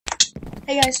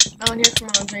Hey guys, Alan here from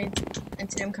RylandsRaids, and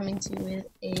today I'm coming to you with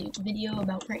a video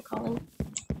about prank calling.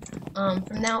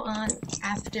 From now on,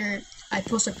 after I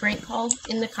post a prank call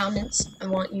in the comments, I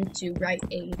want you to write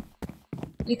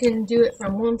you can do it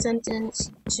from one sentence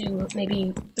to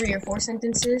maybe 3 or 4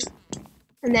 sentences,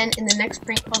 and then in the next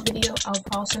prank call video, I'll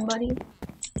call somebody,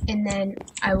 and then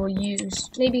I will use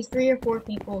maybe 3 or 4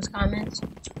 people's comments,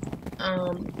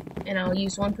 and I'll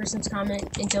use one person's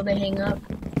comment until they hang up,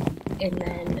 and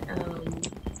then,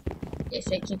 if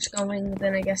it keeps going,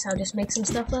 then I guess I'll just make some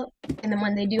stuff up. And then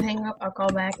when they do hang up, I'll call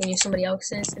back and use somebody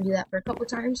else's and do that for a couple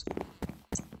times.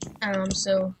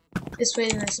 So this way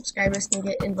the subscribers can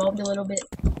get involved a little bit,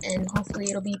 and hopefully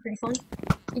it'll be pretty fun.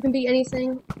 You can be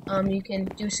anything. You can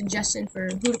do a suggestion for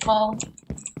who to call,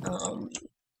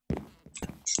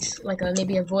 like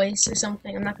maybe a voice or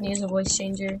something. I'm not going to use a voice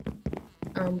changer,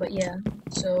 but yeah.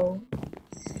 So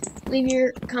leave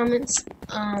your comments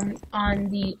on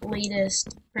the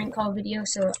latest prank call video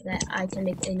so that I can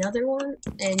make another one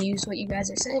and use what you guys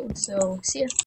are saying. So, see ya.